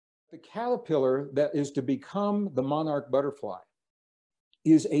The caterpillar that is to become the monarch butterfly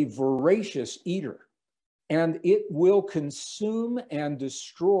is a voracious eater, and it will consume and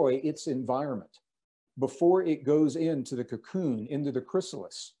destroy its environment before it goes into the cocoon, into the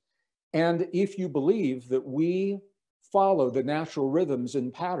chrysalis. And if you believe that we follow the natural rhythms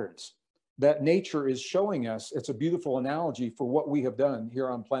and patterns that nature is showing us, it's a beautiful analogy for what we have done here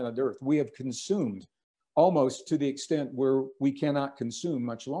on planet Earth. We have consumed almost to the extent where we cannot consume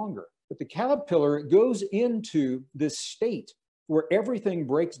much longer. But the caterpillar goes into this state where everything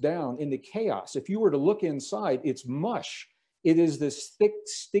breaks down into chaos. If you were to look inside, it's mush. It is this thick,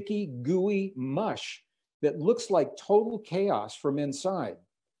 sticky, gooey mush that looks like total chaos from inside.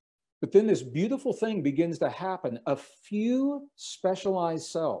 But then this beautiful thing begins to happen. A few specialized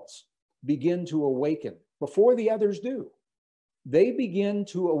cells begin to awaken before the others do. They begin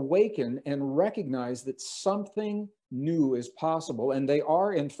to awaken and recognize that something new is possible. And they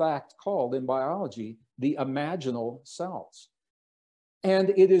are, in fact, called in biology the imaginal cells. And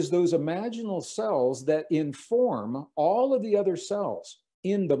it is those imaginal cells that inform all of the other cells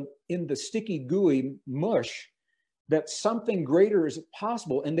in the sticky, gooey mush that something greater is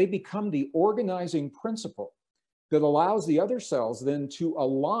possible. And they become the organizing principle that allows the other cells then to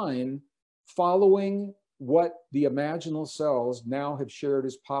align following what the imaginal cells now have shared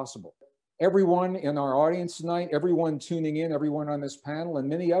is possible. Everyone in our audience tonight, everyone tuning in, everyone on this panel, and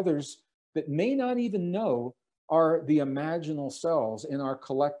many others that may not even know are the imaginal cells in our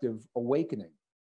collective awakening.